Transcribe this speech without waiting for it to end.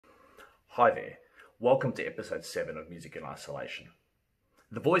Hi there, welcome to episode 7 of Music in Isolation.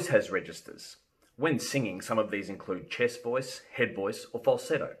 The voice has registers. When singing, some of these include chest voice, head voice, or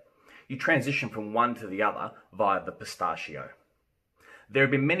falsetto. You transition from one to the other via the pistachio. There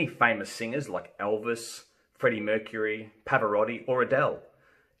have been many famous singers like Elvis, Freddie Mercury, Pavarotti, or Adele.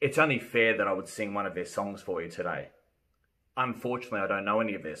 It's only fair that I would sing one of their songs for you today. Unfortunately, I don't know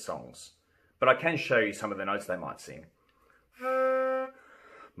any of their songs, but I can show you some of the notes they might sing.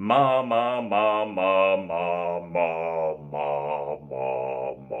 Ma ma ma ma ma ma ma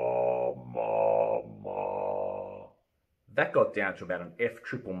ma ma ma ma. That got down to about an F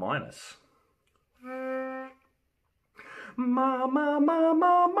triple minus. Ma ma ma ma ma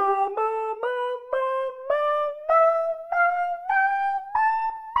ma ma ma.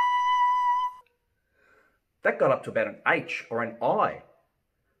 That got up to about an H or an I.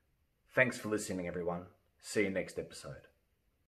 Thanks for listening, everyone. See you next episode.